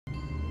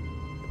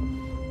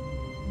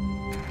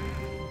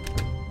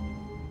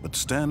But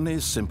Stanley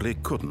simply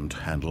couldn't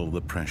handle the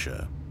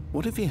pressure.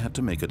 What if he had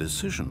to make a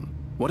decision?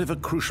 What if a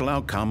crucial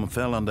outcome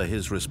fell under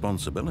his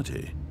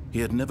responsibility? He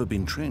had never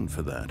been trained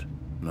for that.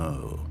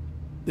 No.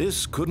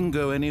 This couldn't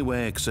go any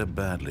way except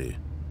badly.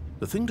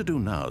 The thing to do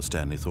now,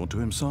 Stanley thought to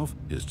himself,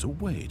 is to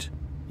wait.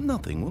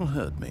 Nothing will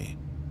hurt me.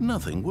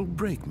 Nothing will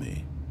break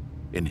me.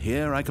 In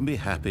here I can be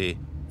happy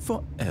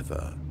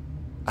forever.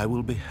 I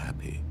will be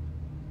happy.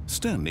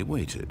 Stanley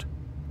waited.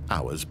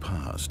 Hours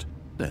passed,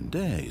 then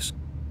days.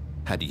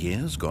 Had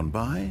years gone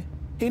by?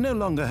 He no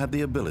longer had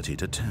the ability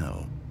to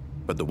tell.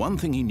 But the one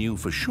thing he knew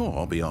for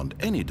sure, beyond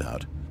any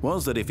doubt,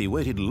 was that if he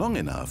waited long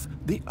enough,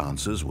 the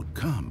answers would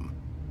come.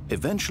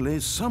 Eventually,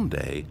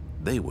 someday,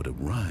 they would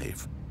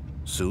arrive.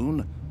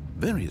 Soon,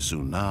 very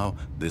soon now,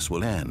 this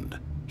will end.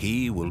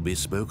 He will be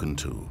spoken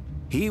to.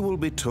 He will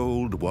be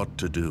told what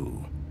to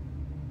do.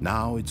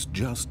 Now it's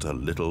just a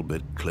little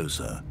bit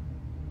closer.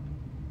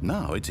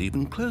 Now it's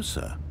even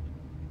closer.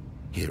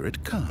 Here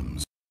it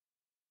comes.